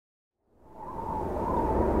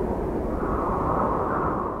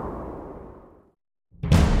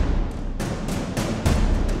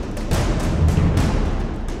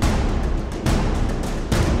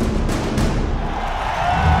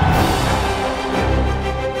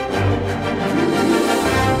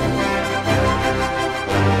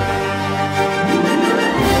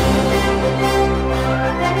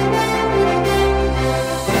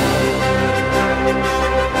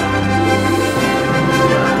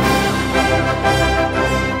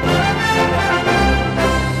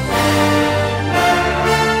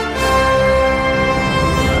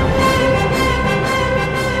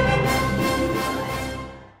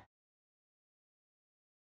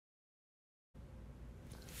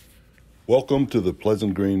Welcome to the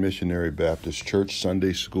Pleasant Green Missionary Baptist Church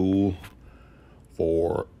Sunday School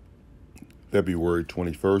for February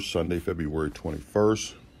 21st, Sunday, February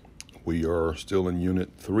 21st. We are still in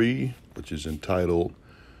Unit 3, which is entitled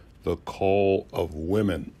The Call of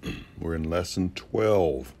Women. We're in Lesson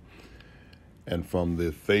 12. And from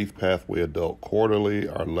the Faith Pathway Adult Quarterly,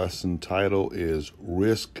 our lesson title is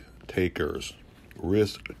Risk Takers.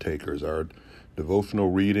 Risk Takers. Our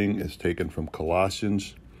devotional reading is taken from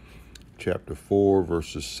Colossians chapter 4,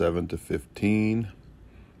 verses 7 to 15.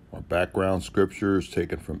 Our background scripture is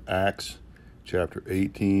taken from Acts chapter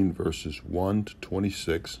 18, verses 1 to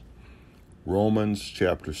 26. Romans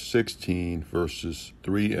chapter 16, verses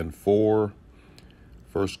 3 and 4.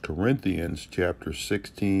 1 Corinthians chapter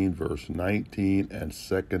 16, verse 19, and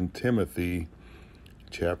 2 Timothy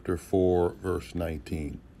chapter 4, verse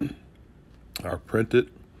 19. Our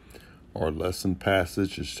printed or lesson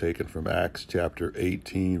passage is taken from Acts chapter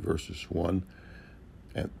 18, verses 1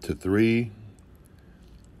 to 3,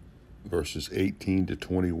 verses 18 to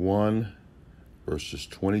 21, verses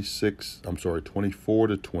 24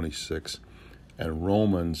 to 26, and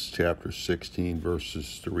Romans chapter 16,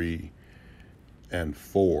 verses 3 and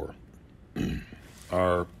 4.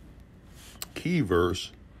 Our key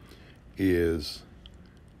verse is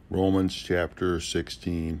Romans chapter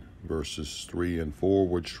 16, verses 3 and 4,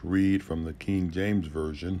 which read from the King James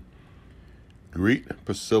Version, "Greet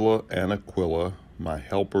Priscilla and Aquila, my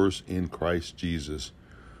helpers in Christ Jesus,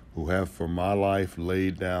 who have for my life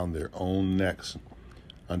laid down their own necks,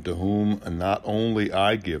 unto whom not only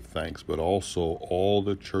I give thanks, but also all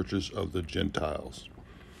the churches of the Gentiles."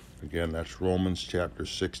 Again, that's Romans chapter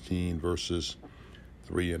 16, verses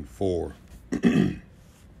 3 and 4.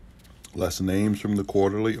 Lesson aims from the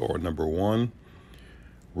quarterly are: number 1,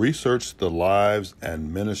 research the lives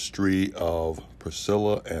and ministry of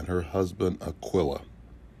Priscilla and her husband Aquila.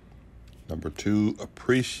 Number 2,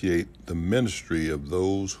 appreciate the ministry of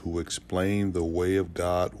those who explain the way of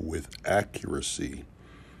God with accuracy.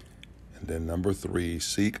 And then number 3,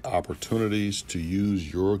 seek opportunities to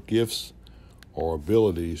use your gifts or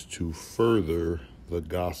abilities to further the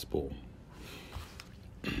gospel.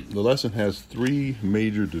 The lesson has 3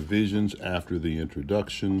 major divisions after the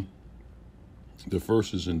introduction. The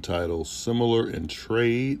first is entitled Similar in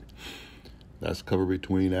Trade. That's covered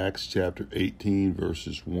between Acts chapter 18,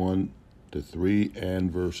 verses 1 to 3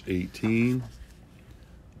 and verse 18.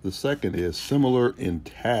 The second is Similar in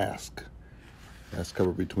Task. That's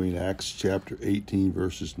covered between Acts chapter 18,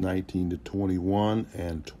 verses 19 to 21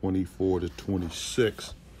 and 24 to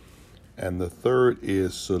 26. And the third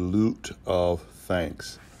is Salute of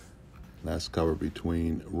Thanks. That's covered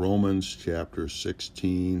between Romans chapter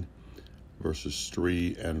 16, verses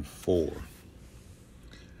 3 and 4.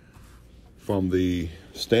 From the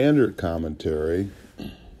Standard Commentary,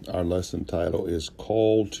 our lesson title is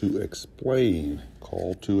Called to Explain.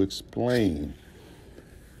 Called to Explain.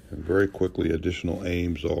 And very quickly, additional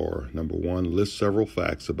aims are: number 1, list several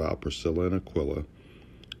facts about Priscilla and Aquila.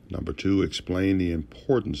 Number 2, explain the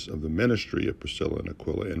importance of the ministry of Priscilla and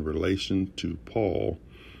Aquila in relation to Paul.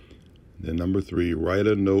 Then number 3, write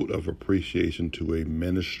a note of appreciation to a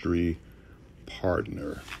ministry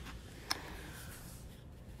partner.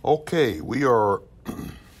 Okay, we are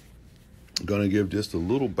going to give just a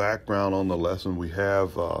little background on the lesson. We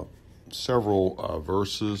have several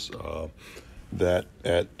verses that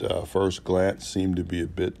at first glance seem to be a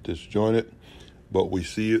bit disjointed, but we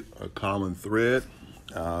see a common thread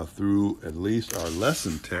through at least our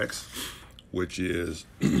lesson text, which is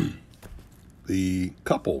the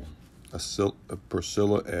couple,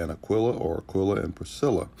 Priscilla and Aquila, or Aquila and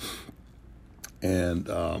Priscilla. And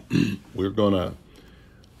we're going to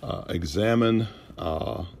examine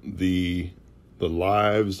the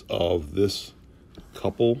lives of this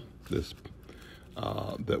couple, this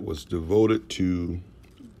that was devoted to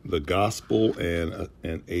the gospel and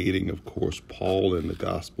aiding, of course, Paul in the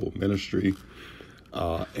gospel ministry.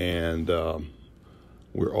 And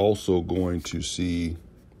we're also going to see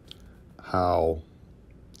how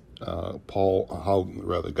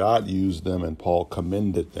God used them and Paul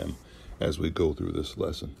commended them as we go through this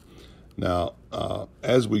lesson. Now,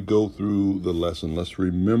 as we go through the lesson, let's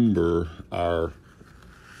remember our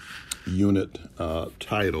unit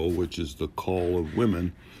title, which is The Call of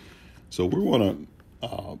Women. So we want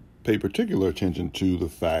to pay particular attention to the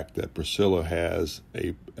fact that Priscilla has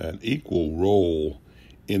an equal role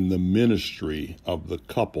in the ministry of the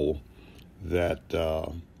couple that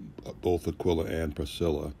both Aquila and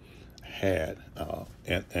Priscilla had.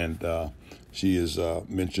 And she is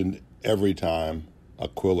mentioned every time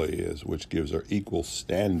Aquila is, which gives her equal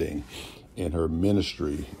standing in her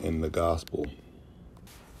ministry in the gospel.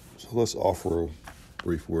 So let's offer a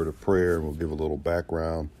brief word of prayer, and we'll give a little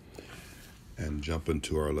background and jump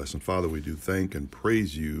into our lesson. Father, we do thank and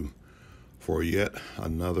praise you for yet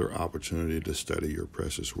another opportunity to study your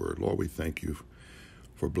precious word. Lord, we thank you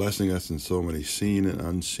for blessing us in so many seen and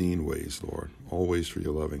unseen ways, Lord, always for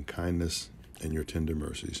your loving kindness and your tender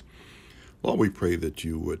mercies. Lord, we pray that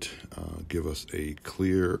you would give us a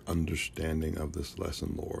clear understanding of this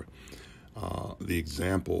lesson, Lord. The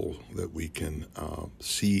example that we can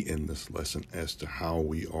see in this lesson as to how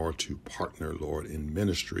we are to partner, Lord, in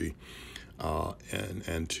ministry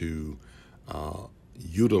and to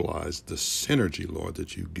utilize the synergy, Lord,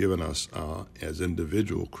 that you've given us as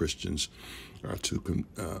individual Christians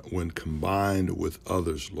when combined with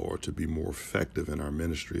others, Lord, to be more effective in our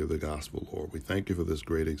ministry of the gospel, Lord. We thank you for this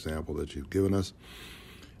great example that you've given us.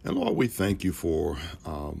 And Lord, we thank you for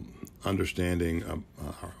understanding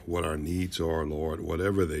what our needs are, Lord,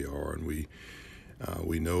 whatever they are. And we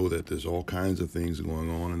know that there's all kinds of things going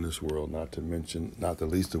on in this world, not the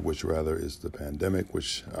least of which, rather, is the pandemic,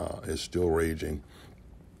 which is still raging.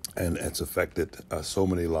 And it's affected so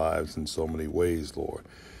many lives in so many ways, Lord.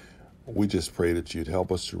 We just pray that you'd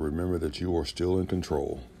help us to remember that you are still in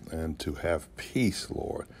control and to have peace,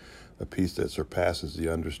 Lord, a peace that surpasses the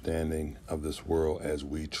understanding of this world as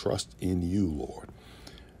we trust in you, Lord.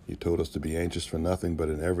 You told us to be anxious for nothing, but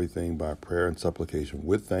in everything by prayer and supplication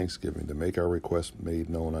with thanksgiving to make our requests made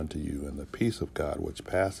known unto you. And the peace of God, which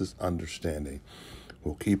passes understanding,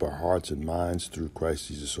 will keep our hearts and minds through Christ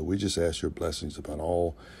Jesus. So we just ask your blessings upon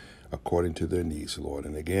all according to their needs, Lord.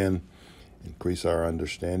 And again, increase our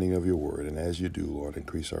understanding of your word. And as you do, Lord,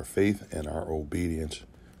 increase our faith and our obedience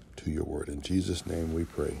to your word. In Jesus' name we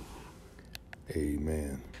pray.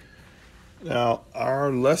 Amen. Now,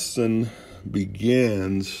 our lesson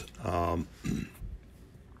begins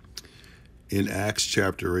in Acts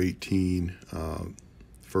chapter 18,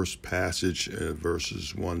 first passage,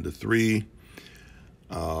 verses 1 to 3.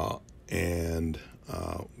 And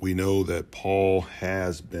we know that Paul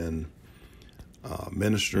has been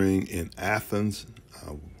ministering in Athens.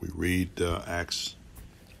 We read Acts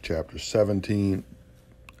chapter 17.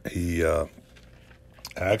 He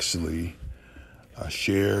actually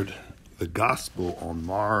shared the gospel on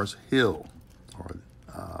Mars Hill,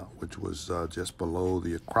 which was just below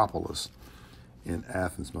the Acropolis in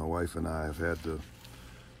Athens. My wife and I have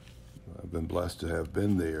been blessed to have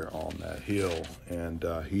been there on that hill, and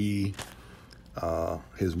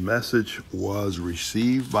his message was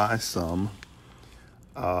received by some,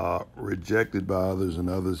 rejected by others,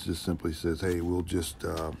 and others just simply says, "Hey, we'll just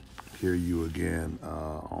hear you again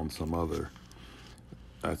at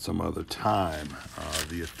some other time."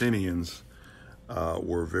 The Athenians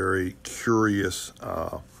were very curious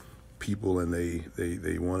people, and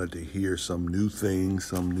they wanted to hear some new thing,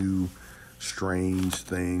 some new strange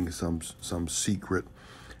thing, some secret.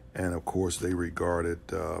 And of course, they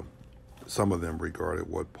some of them regarded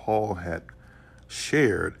what Paul had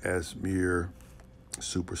shared as mere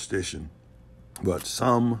superstition. But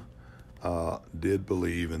some did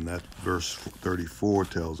believe, and that verse 34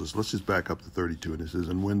 tells us. Let's just back up to 32, and it says,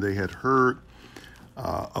 "And when they had heard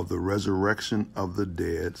of the resurrection of the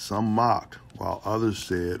dead, some mocked, while others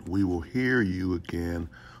said, 'We will hear you again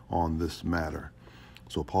on this matter.'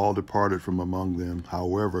 So Paul departed from among them.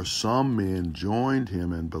 However, some men joined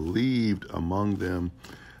him and believed, among them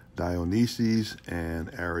Dionysius and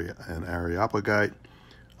Areopagite,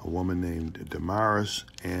 a woman named Damaris,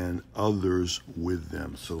 and others with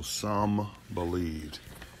them." So some believed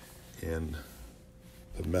in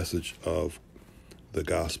the message of the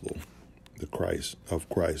gospel, of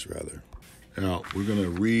Christ. Now, we're going to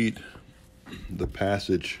read the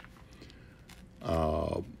passage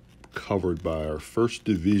covered by our first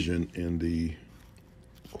division in the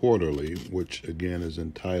quarterly, which again is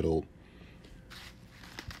entitled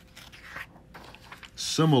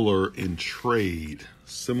Similar in Trade.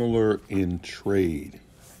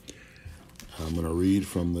 I'm going to read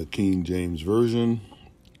from the King James Version,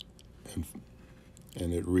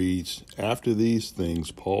 and it reads, "After these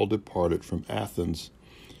things, Paul departed from Athens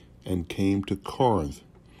and came to Corinth,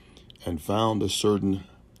 and found a certain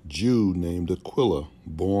Jew named Aquila,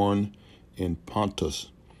 born in Pontus,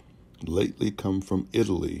 lately come from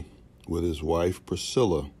Italy, with his wife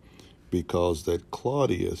Priscilla, because that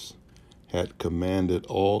Claudius had commanded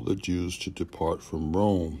all the Jews to depart from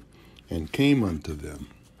Rome, and came unto them.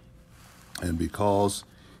 And because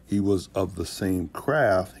he was of the same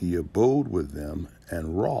craft, he abode with them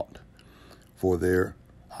and wrought. For by their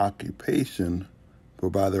occupation,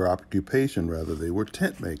 they were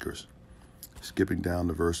tent makers." Skipping down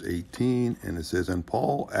to verse 18, and it says, "And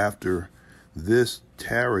Paul after this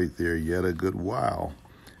tarried there yet a good while,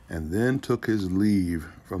 and then took his leave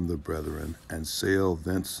from the brethren, and sailed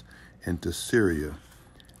thence into Syria,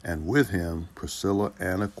 and with him Priscilla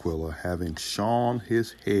and Aquila, having shorn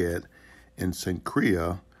his head in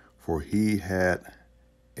Cenchrea, for he had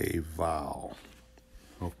a vow.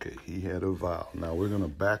 Okay, he had a vow. Now we're going to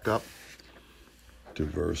back up to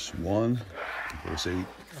verse 1, verse 8,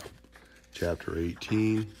 chapter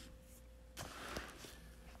 18.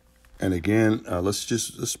 And again,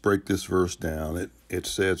 let's break this verse down. It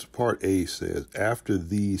says, part A says, after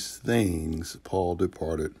these things, Paul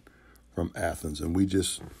departed from Athens. And we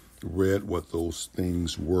just read what those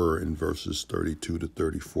things were in verses 32 to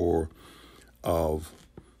 34 of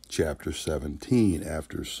chapter 17.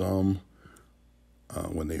 After some,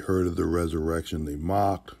 when they heard of the resurrection, they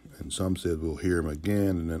mocked, and some said, we'll hear him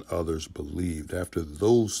again, and then others believed. After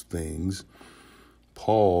those things,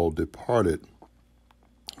 Paul departed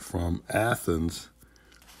from Athens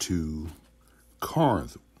to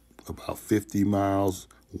Corinth, about 50 miles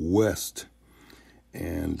west.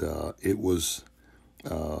 And it was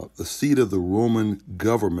the seat of the Roman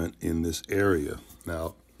government in this area.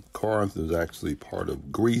 Now, Corinth is actually part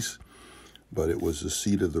of Greece, but it was the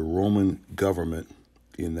seat of the Roman government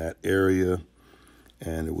in that area,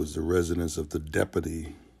 and it was the residence of the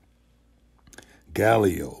deputy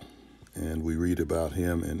Gallio. And we read about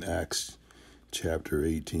him in Acts chapter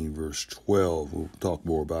 18, verse 12. We'll talk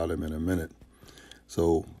more about him in a minute.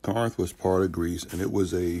 So Corinth was part of Greece, and it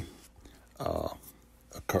was a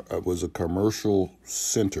commercial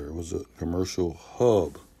center. It was a commercial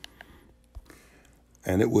hub,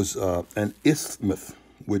 and it was an isthmus,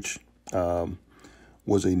 which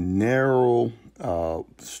was a narrow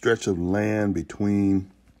stretch of land between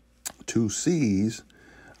two seas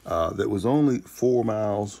that was only 4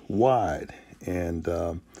 miles wide, and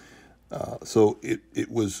so it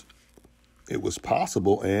was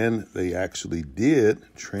possible, and they actually did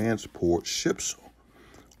transport ships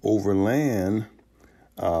overland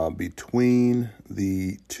between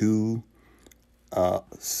the two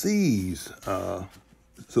seas,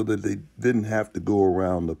 so that they didn't have to go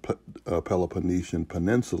around the Peloponnesian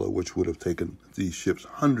Peninsula, which would have taken these ships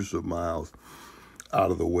hundreds of miles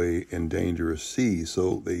out of the way in dangerous seas.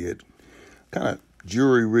 So they had kind of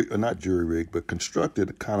constructed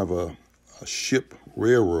a kind of a ship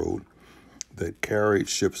railroad that carried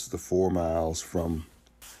ships the 4 miles from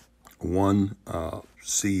one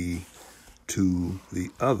sea to the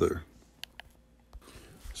other.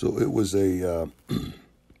 So it was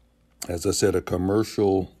as I said, a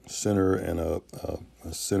commercial center and a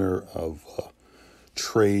center of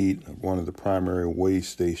trade, one of the primary way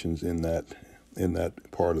stations in that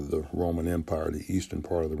part of the Roman Empire, the eastern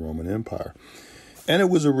part of the Roman Empire. And it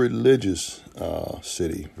was a religious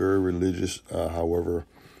city, very religious. However,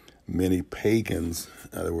 many pagans,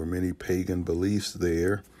 there were many pagan beliefs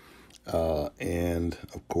there. And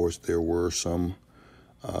of course, there were some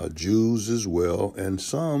Jews as well, and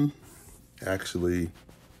some actually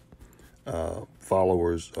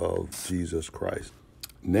followers of Jesus Christ,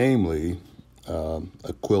 namely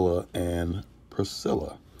Aquila and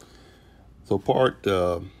Priscilla. So part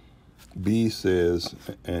B says,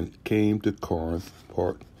 and came to Corinth.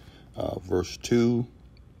 Verse 2a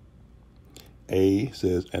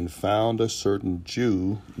says, and found a certain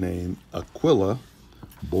Jew named Aquila,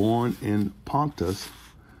 born in Pontus,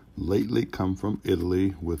 lately come from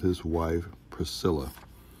Italy with his wife Priscilla.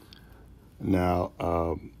 Now,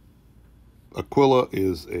 Aquila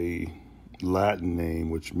is a Latin name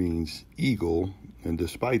which means eagle, and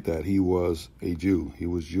despite that, he was a Jew. He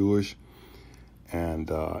was Jewish,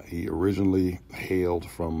 and he originally hailed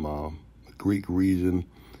from a Greek region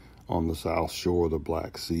on the south shore of the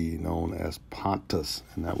Black Sea known as Pontus,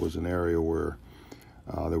 and that was an area where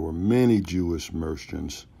there were many Jewish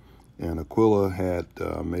merchants, and Aquila had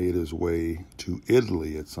made his way to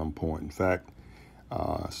Italy at some point. In fact,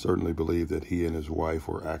 I certainly believe that he and his wife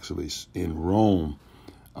were actually in Rome,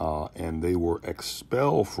 and they were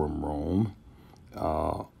expelled from Rome.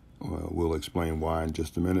 We'll explain why in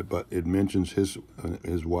just a minute, but it mentions his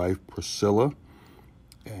wife Priscilla,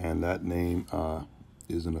 and that name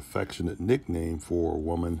is an affectionate nickname for a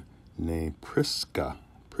woman named Prisca.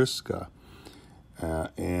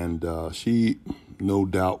 And she no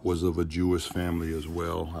doubt was of a Jewish family as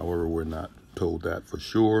well. However, we're not told that for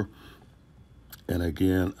sure. And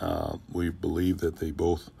again, we believe that they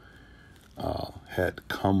both had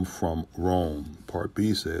come from Rome. Part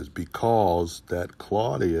B says, because that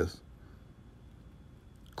Claudius,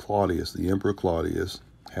 the Emperor Claudius,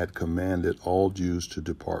 had commanded all Jews to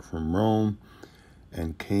depart from Rome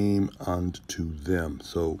and came unto them.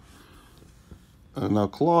 So now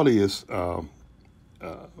Claudius,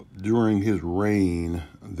 during his reign,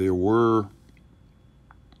 there were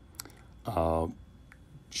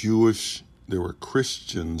there were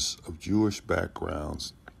Christians of Jewish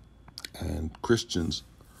backgrounds and Christians,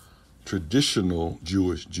 traditional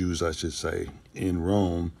Jews, I should say, in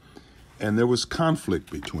Rome, and there was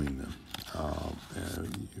conflict between them.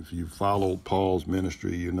 And if you followed Paul's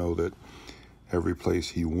ministry, you know that every place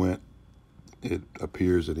he went, it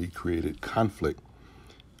appears that he created conflict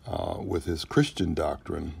with his Christian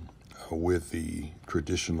doctrine with the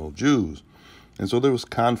traditional Jews. And so there was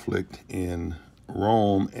conflict in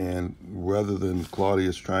Rome, and rather than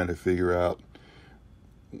Claudius trying to figure out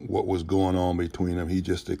what was going on between them, he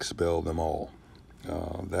just expelled them all.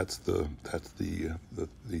 That's the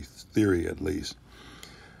theory, at least.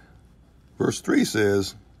 Verse 3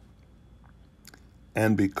 says,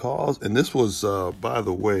 and this was, by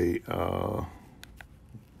the way,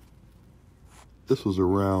 this was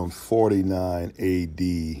around 49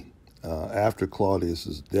 A.D., after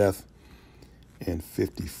Claudius's death. In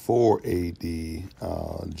 54 A.D.,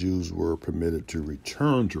 Jews were permitted to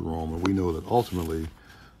return to Rome, and we know that ultimately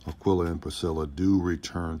Aquila and Priscilla do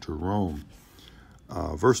return to Rome.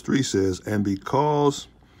 Verse 3 says, and because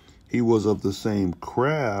he was of the same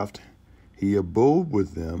craft, he abode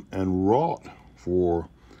with them and wrought, for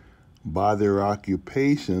by their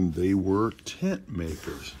occupation they were tent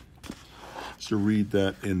makers. To read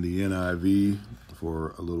that in the NIV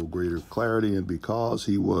for a little greater clarity. And because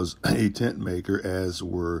he was a tent maker as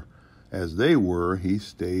they were, he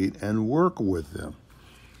stayed and worked with them.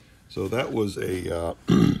 So that was a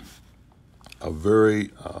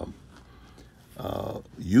very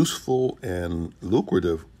useful and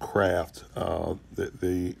lucrative craft.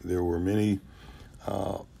 There were many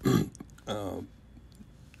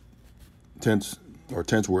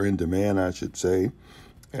tents were in demand, I should say.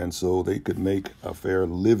 And so they could make a fair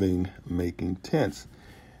living making tents.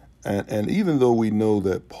 And even though we know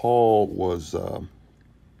that Paul was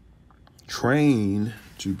trained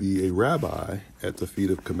to be a rabbi at the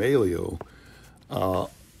feet of Gamaliel,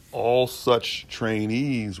 all such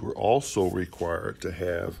trainees were also required to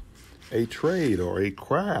have a trade or a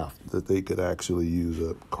craft that they could actually use,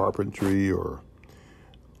 a carpentry or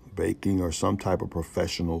baking or some type of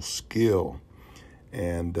professional skill.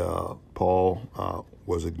 And Paul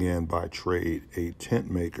was again by trade a tent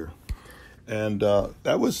maker, and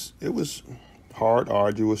it was hard,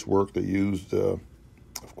 arduous work. They used, of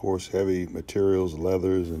course, heavy materials,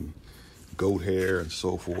 leathers and goat hair and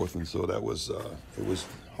so forth, and so that was it was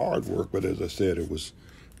hard work. But as I said, it was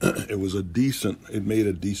it made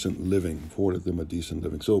a decent living, afforded them a decent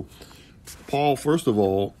living. So Paul, first of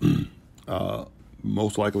all,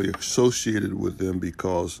 most likely associated with them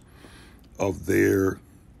because of their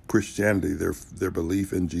Christianity, their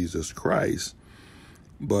belief in Jesus Christ,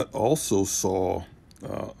 but also saw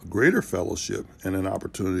greater fellowship and an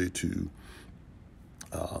opportunity to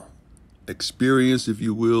experience, if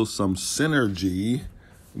you will, some synergy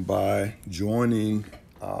by joining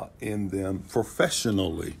in them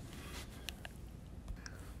professionally.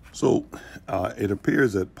 So it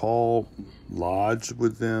appears that Paul lodged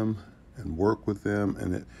with them and worked with them,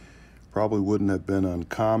 and it probably wouldn't have been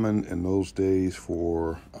uncommon in those days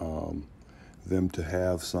for them to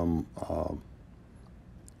have some,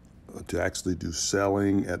 to actually do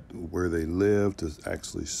selling at where they lived, to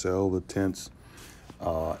actually sell the tents.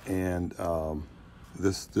 And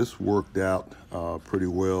this worked out pretty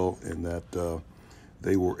well in that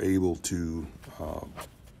they were able to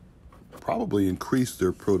probably increase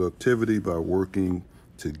their productivity by working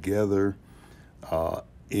together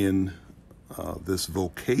in this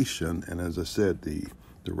vocation. And as I said, the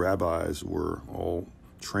rabbis were all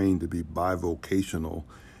trained to be bivocational.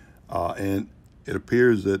 And it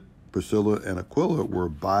appears that Priscilla and Aquila were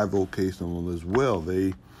bivocational as well.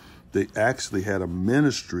 They actually had a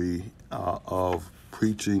ministry of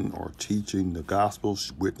preaching or teaching the gospel,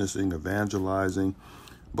 witnessing, evangelizing,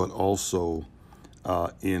 but also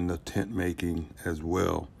in the tent making as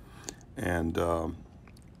well. And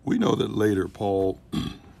we know that later Paul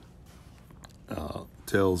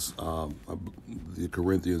tells the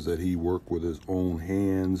Corinthians that he worked with his own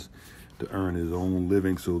hands to earn his own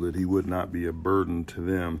living so that he would not be a burden to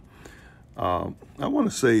them. I want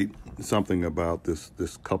to say something about this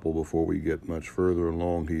couple before we get much further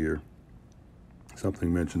along here.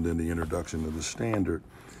 Something mentioned in the introduction of the standard.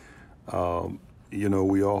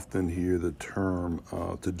 We often hear the term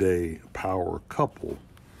today, power couple,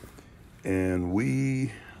 and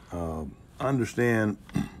we understand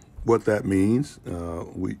what that means.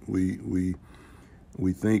 We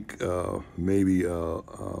think maybe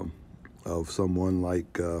of someone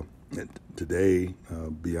like today,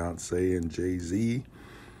 Beyonce and Jay-Z,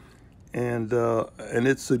 And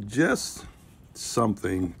it suggests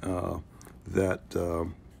something that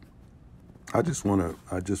I just want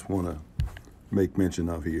to make mention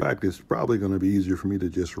of here. In fact, it's probably going to be easier for me to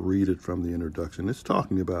just read it from the introduction. It's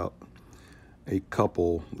talking about a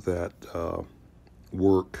couple that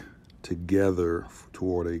work together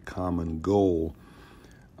toward a common goal,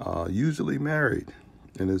 usually married.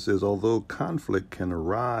 And it says, although conflict can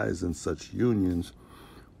arise in such unions,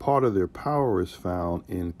 part of their power is found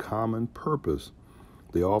in common purpose.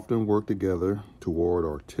 They often work together toward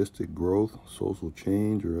artistic growth, social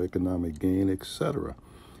change, or economic gain, etc.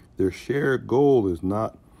 Their shared goal is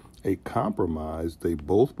not a compromise. They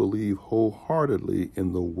both believe wholeheartedly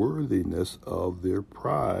in the worthiness of their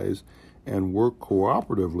prize and work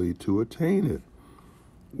cooperatively to attain it.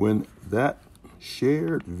 When that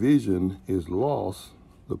shared vision is lost,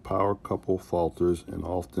 the power couple falters, and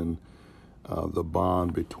often the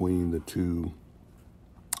bond between the two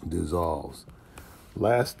dissolves.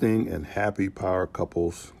 Lasting and happy power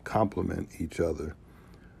couples complement each other.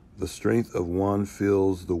 The strength of one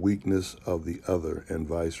fills the weakness of the other, and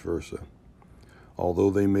vice versa.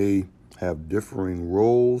 Although they may have differing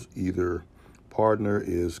roles, neither partner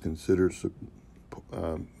is considered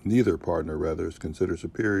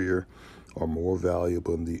superior or more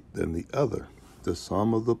valuable than the other. The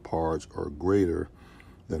sum of the parts are greater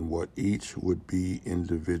than what each would be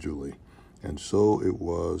individually. And so it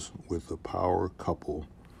was with the power couple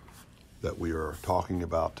that we are talking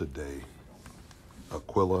about today,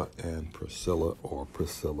 Aquila and Priscilla, or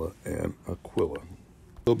Priscilla and Aquila.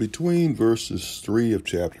 So between verses 3 of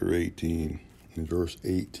chapter 18 and verse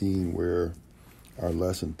 18, where our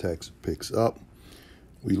lesson text picks up,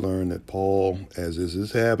 we learn that Paul, as is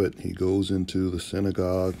his habit, he goes into the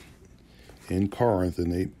synagogue in Corinth,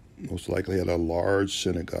 and they most likely had a large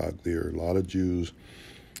synagogue there, a lot of Jews.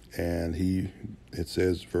 And it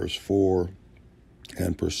says, verse 4,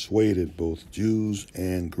 and persuaded both Jews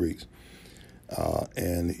and Greeks.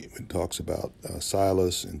 And it talks about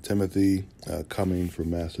Silas and Timothy coming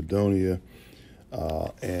from Macedonia.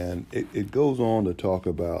 And it goes on to talk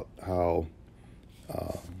about how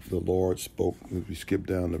the Lord spoke. If we skip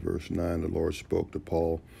down to verse 9, the Lord spoke to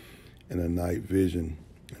Paul in a night vision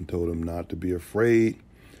and told him not to be afraid,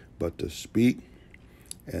 but to speak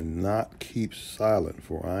and not keep silent,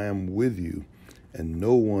 for I am with you, and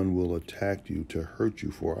no one will attack you to hurt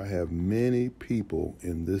you, for I have many people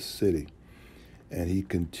in this city. And he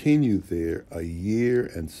continued there 1 year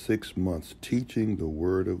and 6 months, teaching the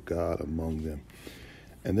word of God among them.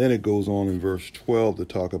 And then it goes on in verse 12 to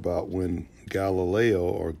talk about when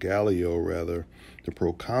Gallio, the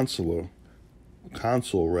consul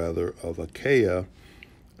of Achaia,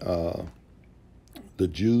 the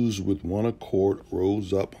Jews with one accord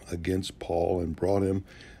rose up against Paul and brought him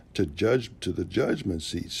to the judgment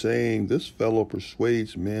seat, saying, this fellow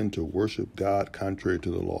persuades men to worship God contrary to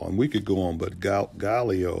the law. And we could go on, but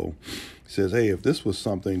Gallio says, hey, if this was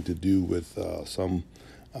something to do with some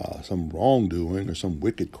wrongdoing or some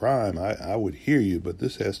wicked crime, I would hear you, but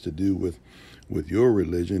this has to do with your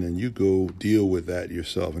religion, and you go deal with that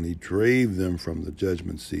yourself. And he drave them from the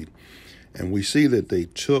judgment seat. And we see that they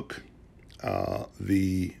took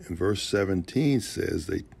verse 17 says,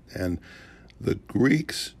 the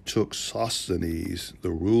Greeks took Sosthenes, the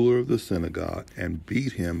ruler of the synagogue, and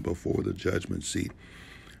beat him before the judgment seat.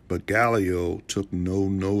 But Gallio took no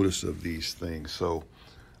notice of these things. So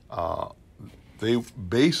they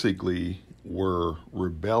basically were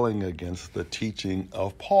rebelling against the teaching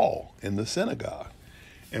of Paul in the synagogue.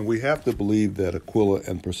 And we have to believe that Aquila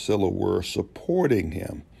and Priscilla were supporting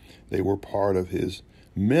him. They were part of his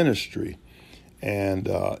ministry. And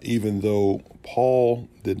even though Paul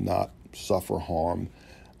did not suffer harm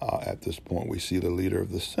at this point, we see the leader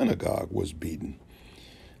of the synagogue was beaten.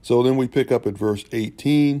 So then we pick up at verse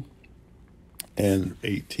 18, and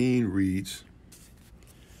 18 reads,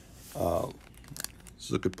 let's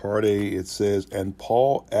look at part A. It says, and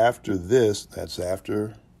Paul after this, that's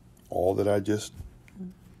after all that I just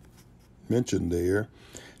mentioned there,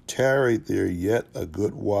 tarried there yet a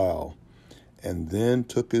good while, and then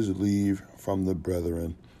took his leave from the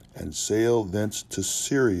brethren, and sailed thence to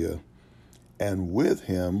Syria, and with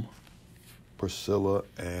him Priscilla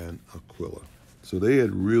and Aquila. So they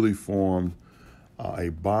had really formed a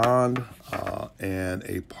bond and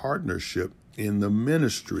a partnership in the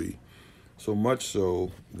ministry, so much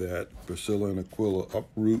so that Priscilla and Aquila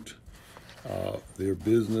uproot their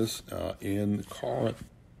business in Corinth,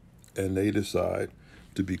 and they decide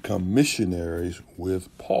to become missionaries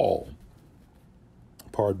with Paul.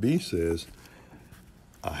 Part B says,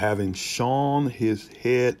 having shorn his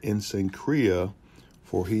head in Cenchrea,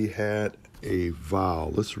 for he had a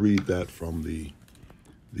vow. Let's read that from the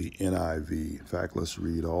NIV. In fact, let's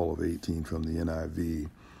read all of 18 from the NIV.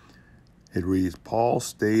 It reads, Paul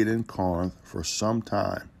stayed in Corinth for some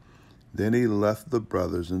time. Then he left the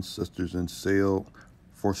brothers and sisters and sailed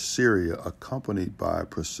for Syria, accompanied by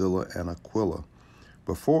Priscilla and Aquila.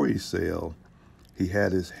 Before he sailed, he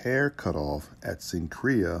had his hair cut off at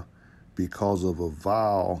Cenchrea because of a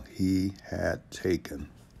vow he had taken.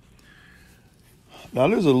 Now,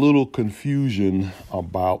 there's a little confusion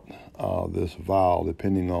about this vow,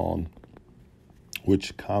 depending on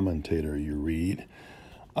which commentator you read.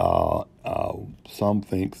 Some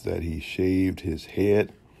think that he shaved his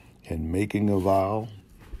head in making a vow.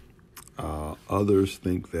 Others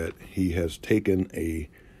think that he has taken a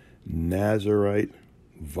Nazirite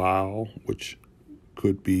vow, which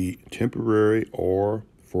could be temporary or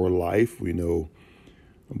for life. We know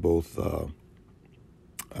both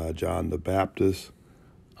John the Baptist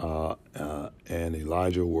and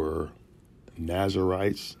Elijah were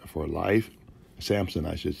Nazirites for life. Samson,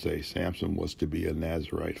 I should say. Samson was to be a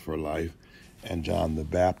Nazirite for life, and John the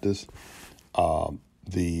Baptist.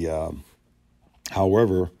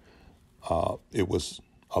 However, it was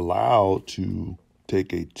allowed to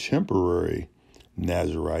take a temporary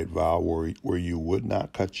Nazirite vow where you would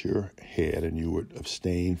not cut your head and you would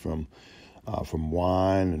abstain from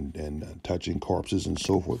wine and touching corpses and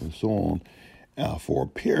so forth and so on for a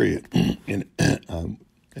period.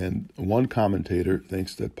 And one commentator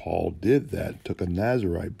thinks that Paul did that, took a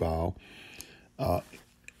Nazirite vow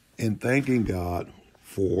in thanking God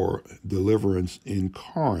for deliverance in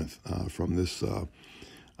Corinth from this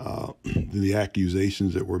the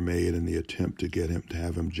accusations that were made and the attempt to get him to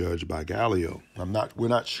have him judged by Gallio. We're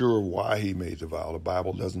not sure why he made the vow. The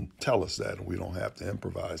Bible doesn't tell us that, and we don't have to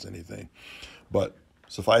improvise anything. But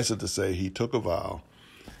suffice it to say, he took a vow.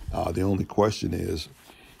 The only question is,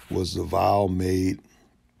 was the vow made?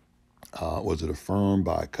 Was it affirmed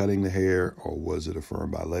by cutting the hair, or was it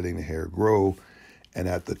affirmed by letting the hair grow? And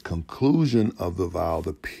at the conclusion of the vow,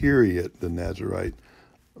 the period the Nazirite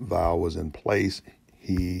vow was in place,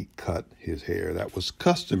 he cut his hair. That was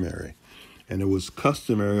customary. And it was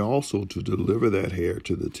customary also to deliver that hair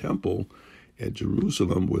to the temple at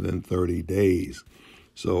Jerusalem within 30 days.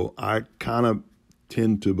 So I kind of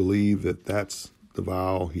tend to believe that that's the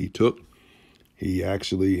vow he took. He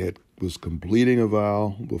actually was completing a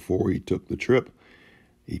vow before he took the trip.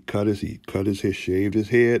 He cut his hair, shaved his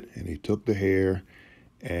head, and he took the hair.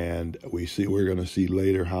 And we're going to see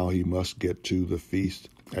later how he must get to the feast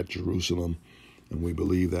at Jerusalem. And we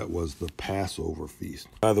believe that was the Passover feast.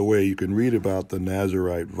 By the way, you can read about the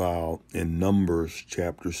Nazirite vow in Numbers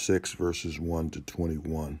chapter 6, verses 1 to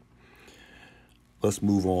 21. Let's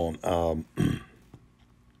move on.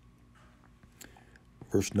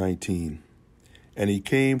 Verse 19. And he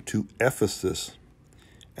came to Ephesus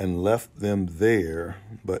and left them there,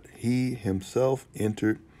 but he himself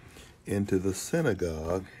entered into the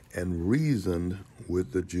synagogue and reasoned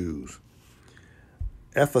with the Jews.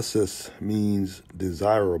 Ephesus means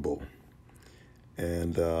desirable,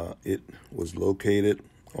 and it was located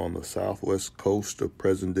on the southwest coast of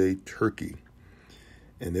present-day Turkey,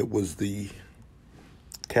 and it was the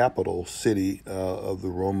capital city of the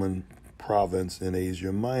Roman province in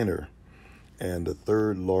Asia Minor, and the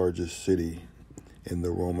third largest city in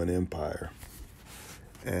the Roman Empire.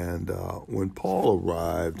 And when Paul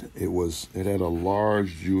arrived, it had a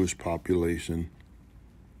large Jewish population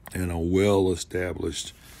and a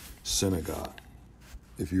well-established synagogue.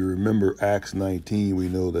 If you remember Acts 19, we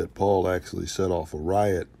know that Paul actually set off a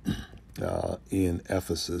riot in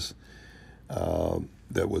Ephesus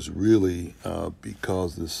that was really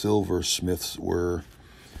because the silversmiths were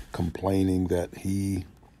complaining that he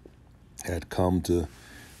had come to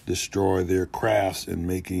destroy their crafts in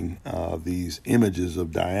making these images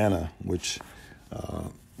of Diana, which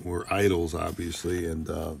were idols, obviously, and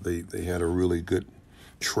they had a really good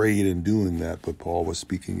trade in doing that, but Paul was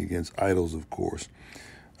speaking against idols, of course.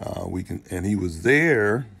 And he was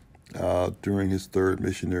there during his third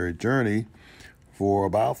missionary journey for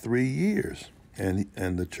about 3 years. And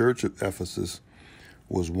the church of Ephesus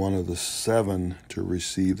was one of the 7 to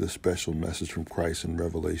receive the special message from Christ in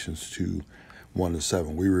Revelations 2,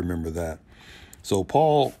 1-7. We remember that. So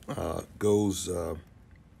Paul goes,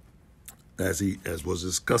 as was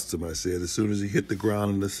his custom, I said, as soon as he hit the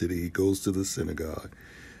ground in the city, he goes to the synagogue.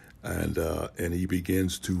 And he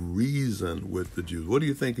begins to reason with the Jews. What do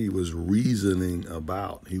you think he was reasoning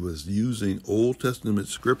about? He was using Old Testament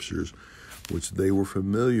scriptures, which they were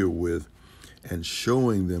familiar with, and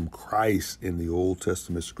showing them Christ in the Old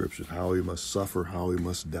Testament scriptures, how he must suffer, how he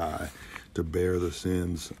must die to bear the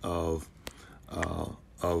sins of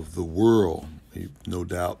of the world. He no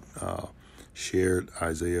doubt shared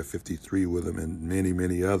Isaiah 53 with him and many,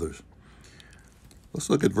 many others. Let's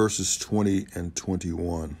look at verses 20 and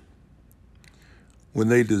 21. When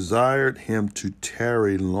they desired him to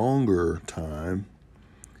tarry longer time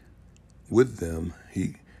with them,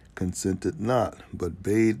 he consented not, but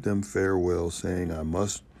bade them farewell, saying, I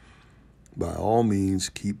must by all means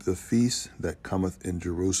keep the feast that cometh in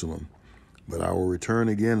Jerusalem, but I will return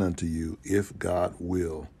again unto you, if God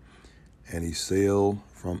will. And he sailed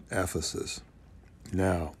from Ephesus.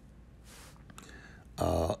 Now,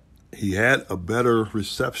 he had a better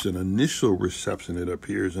reception, initial reception, it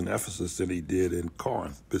appears, in Ephesus than he did in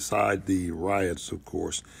Corinth, beside the riots, of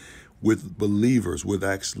course, with believers, with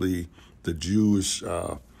actually the Jewish,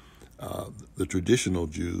 the traditional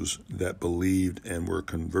Jews that believed and were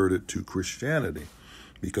converted to Christianity,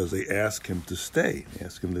 because they asked him to stay, they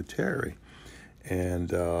asked him to tarry.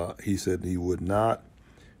 And he said he would not,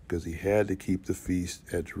 because he had to keep the feast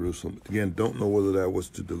at Jerusalem. Again, don't know whether that was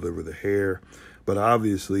to deliver the hair, but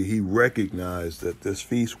obviously he recognized that this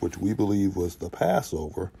feast, which we believe was the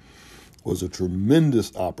Passover, was a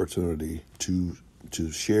tremendous opportunity to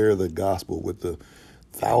share the gospel with the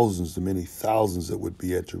thousands, the many thousands that would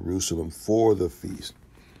be at Jerusalem for the feast.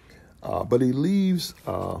 But he leaves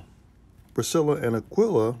Priscilla and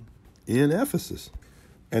Aquila in Ephesus,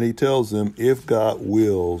 and he tells them, if God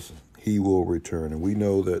wills, he will return. And we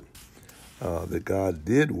know that that God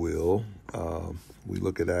did will. We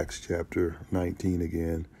look at Acts chapter 19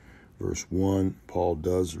 again, verse 1. Paul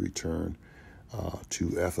does return to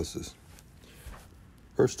Ephesus.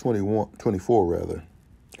 Verse 24 rather.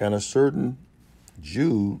 And a certain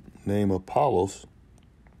Jew named Apollos,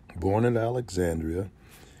 born in Alexandria,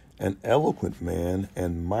 an eloquent man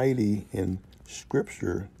and mighty in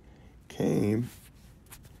Scripture, came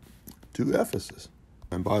to Ephesus.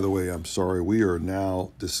 And by the way, I'm sorry, we are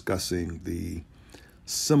now discussing the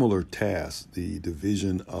similar task, the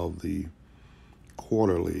division of the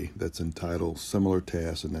quarterly that's entitled Similar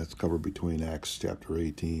Tasks, and that's covered between Acts chapter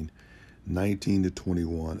 18, 19 to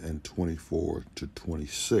 21, and 24 to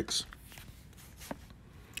 26.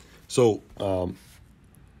 So,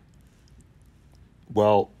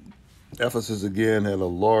 while Ephesus again had a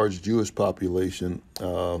large Jewish population,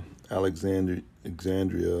 Alexandria,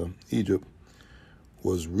 Egypt,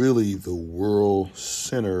 was really the world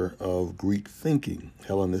center of Greek thinking,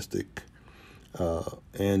 Hellenistic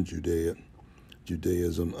and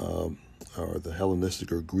Judaism, or the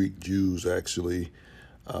Hellenistic or Greek Jews actually,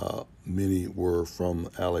 many were from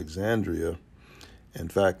Alexandria. In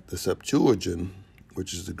fact, the Septuagint,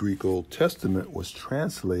 which is the Greek Old Testament, was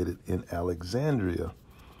translated in Alexandria,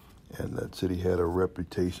 and that city had a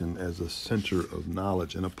reputation as a center of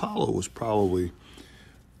knowledge. And Apollo was probably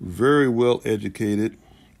very well educated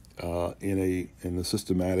in the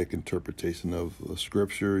systematic interpretation of the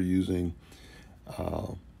Scripture, using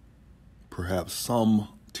perhaps some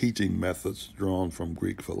teaching methods drawn from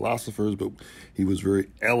Greek philosophers, but he was very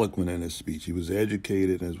eloquent in his speech. He was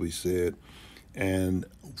educated, as we said, and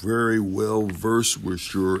very well versed, we're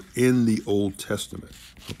sure, in the Old Testament,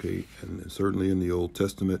 okay, and certainly in the Old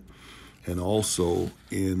Testament, and also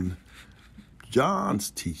in John's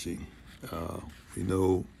teaching. We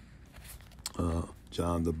know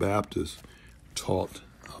John the Baptist taught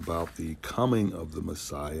about the coming of the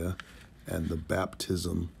Messiah and the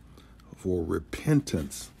baptism for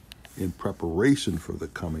repentance in preparation for the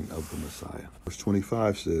coming of the Messiah. Verse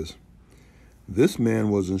 25 says, this man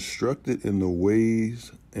was instructed in the way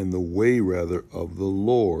of the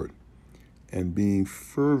Lord, and being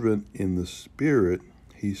fervent in the Spirit,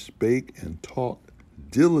 he spake and taught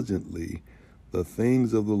diligently the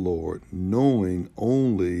things of the Lord, knowing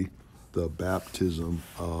only the baptism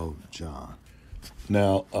of John.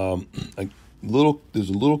 Now, there's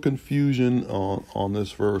a little confusion on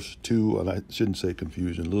this verse too, and I shouldn't say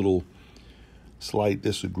confusion, little slight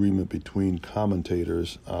disagreement between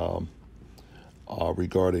commentators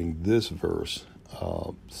regarding this verse.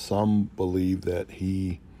 Some believe that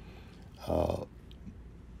he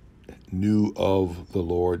knew of the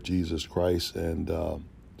Lord Jesus Christ and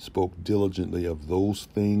spoke diligently of those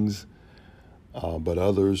things, but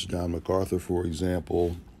others, John MacArthur, for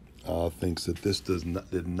example, thinks that this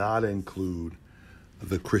did not include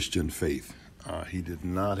the Christian faith. He did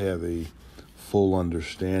not have a full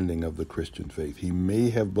understanding of the Christian faith. He may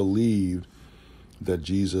have believed that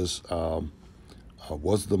Jesus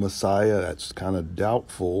was the Messiah. That's kind of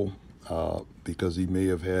doubtful because he may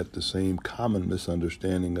have had the same common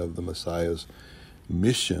misunderstanding of the Messiah's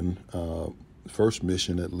mission, first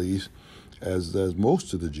mission at least, as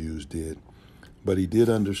most of the Jews did. But he did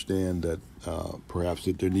understand that perhaps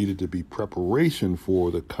that there needed to be preparation for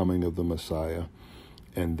the coming of the Messiah,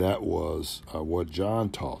 and that was what John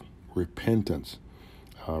taught: repentance.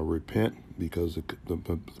 Repent because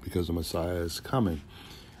the Messiah is coming,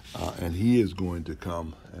 and he is going to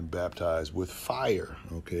come and baptize with fire.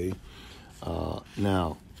 Okay,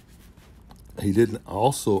 now he didn't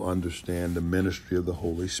also understand the ministry of the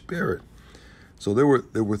Holy Spirit. So there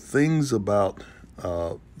were things about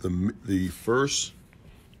the first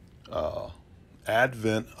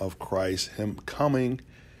advent of Christ, him coming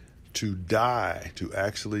to die, to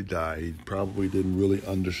actually die. He probably didn't really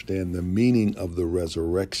understand the meaning of the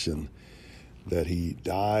resurrection, that he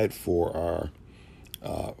died for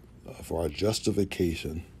our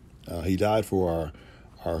justification. He died for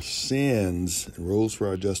our sins, rose for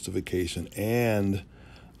our justification, and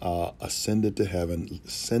ascended to heaven,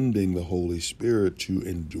 sending the Holy Spirit to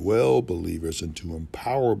indwell believers and to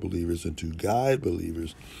empower believers and to guide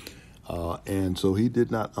believers. And so he did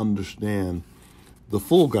not understand the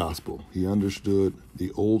full gospel. He understood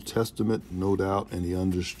the Old Testament, no doubt, and he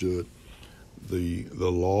understood the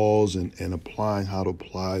laws and applying how to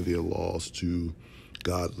apply the laws to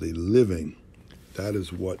godly living. That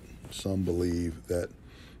is what some believe that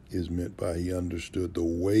is meant by he understood the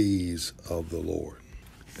ways of the Lord.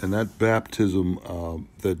 And that baptism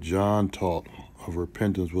that John taught of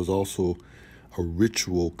repentance was also a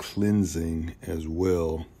ritual cleansing as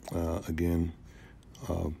well. And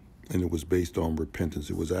it was based on repentance.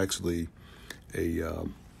 It was actually a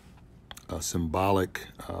symbolic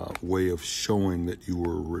way of showing that you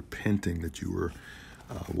were repenting, that you were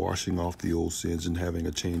washing off the old sins and having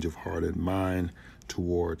a change of heart and mind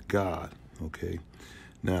toward God. Okay.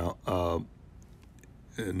 Now,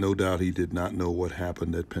 no doubt he did not know what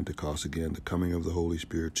happened at Pentecost, again, the coming of the Holy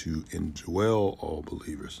Spirit to indwell all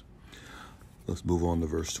believers. Let's move on to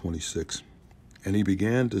verse 26. And he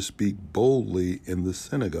began to speak boldly in the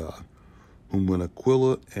synagogue, whom when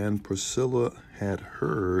Aquila and Priscilla had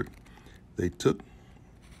heard, they took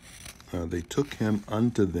him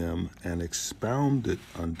unto them and expounded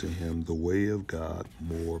unto him the way of God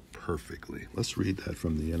more perfectly. Let's read that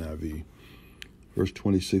from the NIV. Verse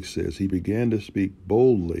 26 says, he began to speak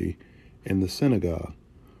boldly in the synagogue.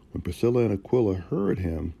 When Priscilla and Aquila heard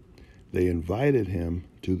him, they invited him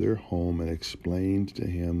to their home and explained to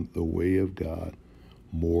him the way of God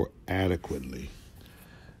more adequately.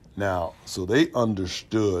 Now, so they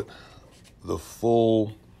understood the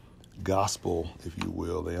full gospel, if you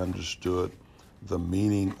will. They understood the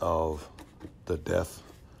meaning of the death,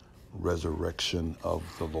 resurrection of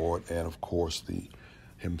the Lord, and of course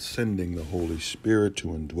him sending the Holy Spirit to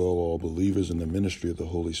indwell all believers in the ministry of the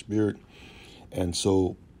Holy Spirit. And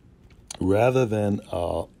so rather than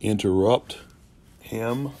interrupt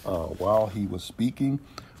him while he was speaking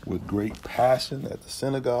with great passion at the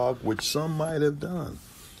synagogue, which some might have done,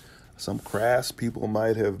 some crass people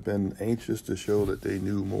might have been anxious to show that they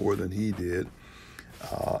knew more than he did,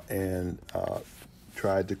 and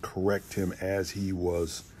tried to correct him as he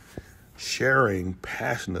was sharing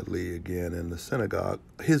passionately again in the synagogue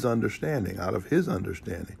out of his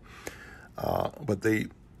understanding. But the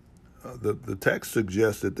text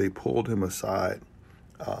suggests that they pulled him aside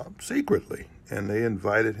secretly, and they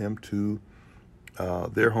invited him to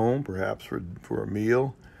their home, perhaps for a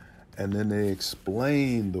meal, and then they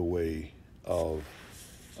explained the way of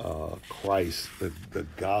Christ, the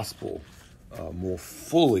gospel, more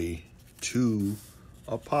fully to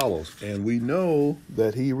Apollos. And we know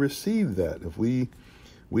that he received that. If we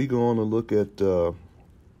go on to look at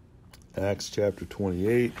Acts chapter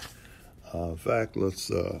 28. In fact, let's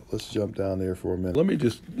jump down there for a minute. Let me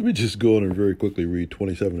just go on and very quickly read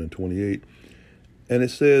 27 and 28. And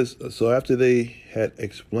it says, so after they had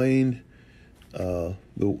explained the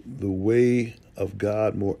way of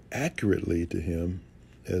God more accurately to him,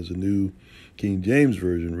 as the New King James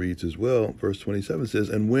Version reads as well, verse 27 says,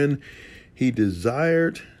 and when he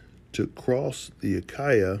desired to cross to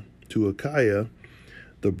Achaia,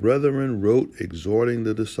 the brethren wrote, exhorting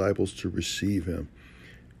the disciples to receive him.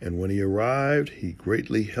 And when he arrived, he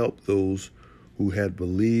greatly helped those who had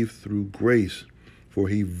believed through grace, for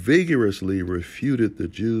he vigorously refuted the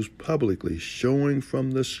Jews publicly, showing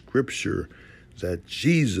from the scripture that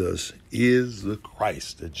Jesus is the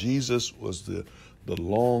Christ, that Jesus was the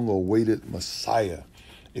long-awaited Messiah.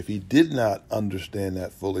 If he did not understand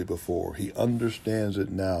that fully before, he understands it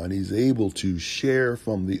now, and he's able to share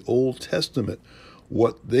from the Old Testament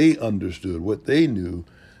what they understood, what they knew,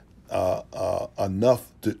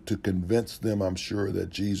 enough to convince them, I'm sure, that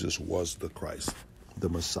Jesus was the Christ, the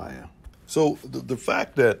Messiah. So the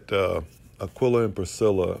fact that Aquila and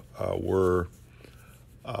Priscilla were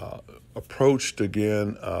approached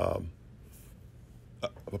again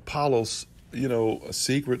Apollos,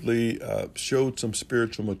 secretly showed some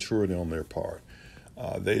spiritual maturity on their part.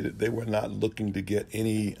 They were not looking to get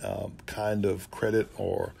any kind of credit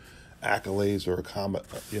or accolades or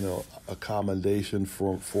accommodation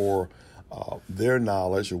for their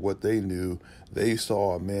knowledge or what they knew. They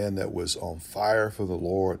saw a man that was on fire for the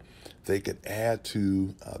Lord. They could add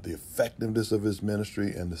to the effectiveness of his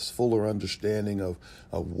ministry and this fuller understanding of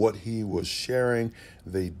what he was sharing.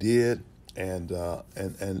 They did. And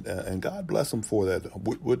God bless them for that.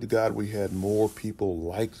 Would to God we had more people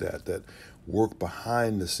like that work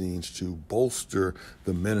behind the scenes to bolster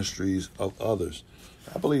the ministries of others.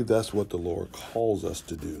 I believe that's what the Lord calls us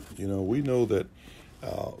to do. We know that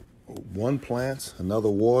one plants, another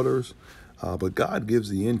waters, but God gives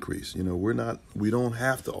the increase. We don't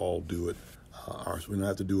have to all do it. We don't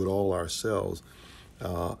have to do it all ourselves.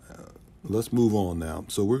 Let's move on now.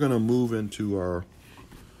 So we're going to move into our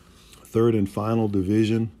third and final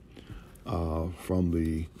division from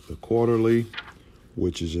the quarterly,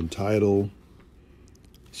 which is entitled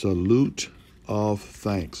Salute of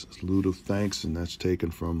Thanks. Salute of Thanks, and that's taken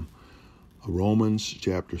from Romans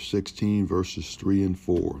chapter 16, verses 3 and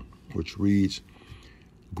 4, which reads,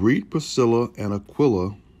 Greet Priscilla and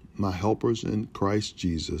Aquila, my helpers in Christ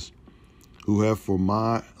Jesus, who have for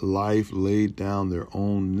my life laid down their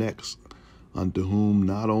own necks, unto whom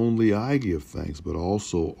not only I give thanks, but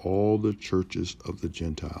also all the churches of the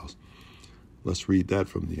Gentiles. Let's read that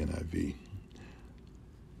from the NIV.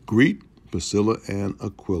 Greet Priscilla and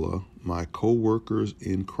Aquila, my co-workers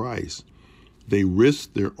in Christ. They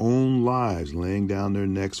risked their own lives. Laying down their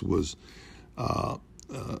necks was a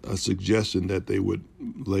suggestion that they would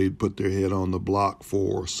put their head on the block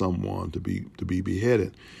for someone to be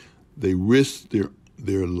beheaded. They risked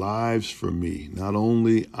their lives for me. Not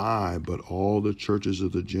only I, but all the churches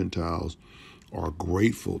of the Gentiles are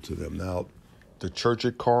grateful to them. Now, the church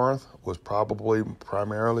at Corinth was probably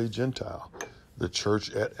primarily Gentile. The church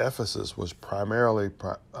at Ephesus was primarily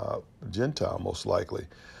Gentile, most likely.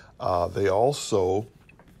 They also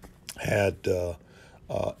had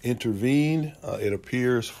intervened, it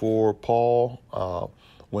appears, for Paul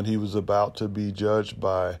when he was about to be judged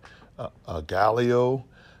by Gallio.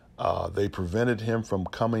 They prevented him from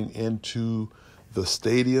coming into the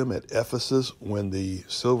stadium at Ephesus when the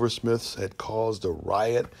silversmiths had caused a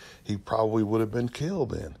riot. He probably would have been killed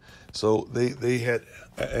then. So they had,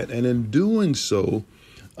 and in doing so,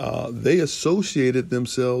 they associated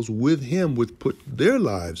themselves with him, which put their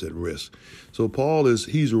lives at risk. So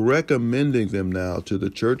he's recommending them now to the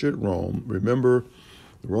church at Rome. Remember,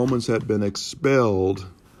 the Romans had been expelled.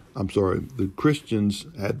 The Christians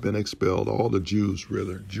had been expelled, all the Jews,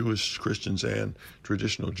 rather, Jewish Christians and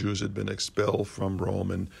traditional Jews had been expelled from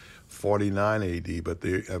Rome in 49 AD, but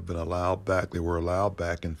they have been allowed back. They were allowed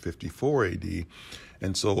back in 54 AD.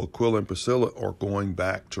 And so Aquila and Priscilla are going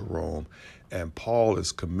back to Rome, and Paul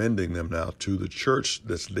is commending them now to the church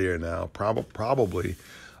that's there now, probably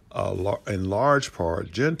in large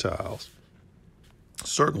part Gentiles,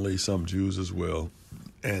 certainly some Jews as well.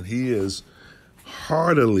 And he is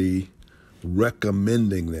heartily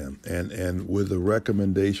recommending them, and with a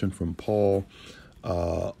recommendation from Paul,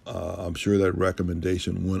 I'm sure that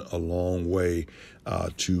recommendation went a long way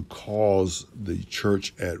to cause the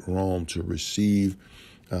church at Rome to receive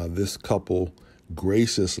this couple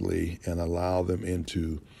graciously and allow them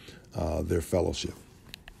into their fellowship.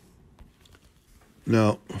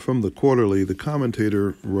 Now, from the quarterly, the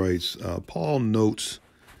commentator writes, Paul notes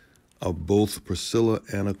of both Priscilla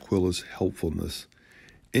and Aquila's helpfulness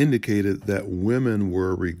indicated that women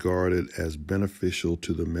were regarded as beneficial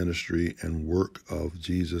to the ministry and work of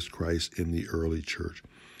Jesus Christ in the early church.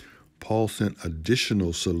 Paul sent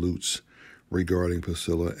additional salutes regarding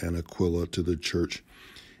Priscilla and Aquila to the church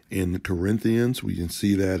in Corinthians. We can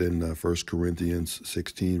see that in 1 Corinthians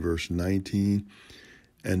 16, verse 19,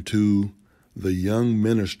 and to the young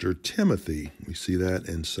minister Timothy. We see that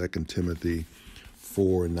in 2 Timothy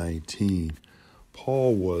 4:19.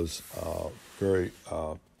 Paul was very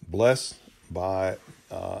blessed by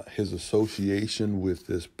his association with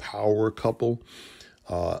this power couple.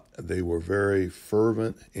 They were very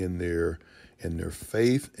fervent in their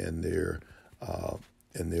faith and their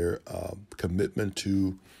commitment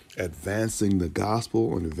to advancing the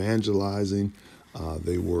gospel and evangelizing.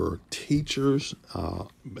 They were teachers,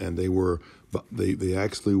 and they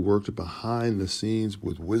actually worked behind the scenes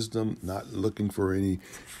with wisdom, not looking for any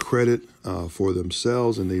credit for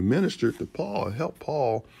themselves. And they ministered to Paul and helped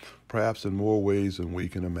Paul, perhaps in more ways than we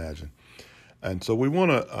can imagine. And so we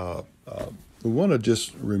want to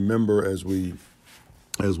just remember as we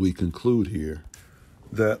conclude here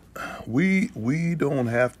that we don't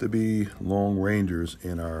have to be lone rangers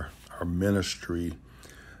in our ministry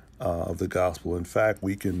of the gospel. In fact,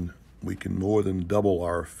 we can more than double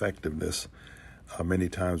our effectiveness many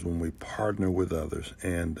times when we partner with others,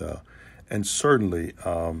 and certainly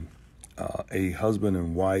a husband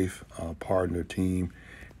and wife partner team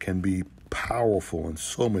can be powerful in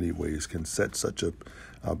so many ways, can set such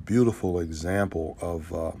a beautiful example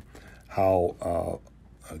of how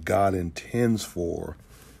God intends for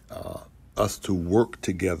us to work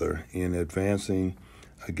together in advancing,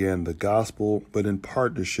 again, the gospel, but in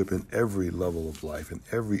partnership in every level of life, in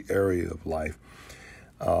every area of life.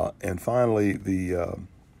 And finally, the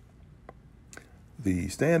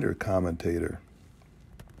standard commentator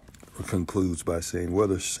concludes by saying,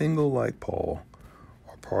 whether single like Paul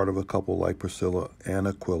or part of a couple like Priscilla and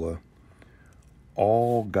Aquila,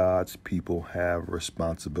 all God's people have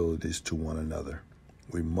responsibilities to one another.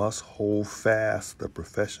 We must hold fast the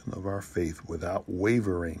profession of our faith without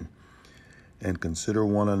wavering, and consider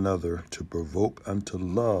one another to provoke unto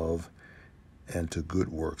love and to good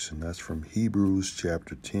works. And that's from Hebrews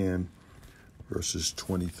chapter 10, verses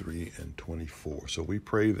 23 and 24. So we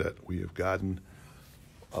pray that we have gotten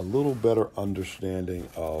a little better understanding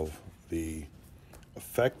of the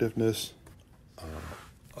effectiveness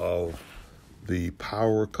of the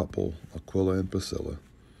power couple, Aquila and Priscilla,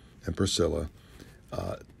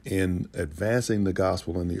 in advancing the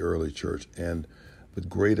gospel in the early church, and the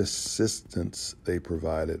great assistance they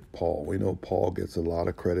provided Paul. We know Paul gets a lot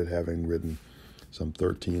of credit, having written some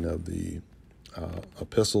 13 of the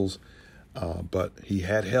epistles, but he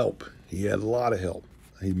had help. He had a lot of help.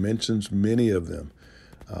 He mentions many of them.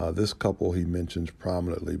 This couple he mentions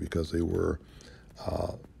prominently because they were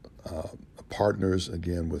partners,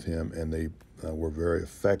 again, with him, and they were very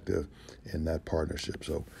effective in that partnership.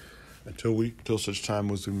 So until such time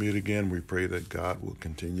as we meet again, we pray that God will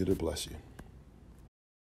continue to bless you.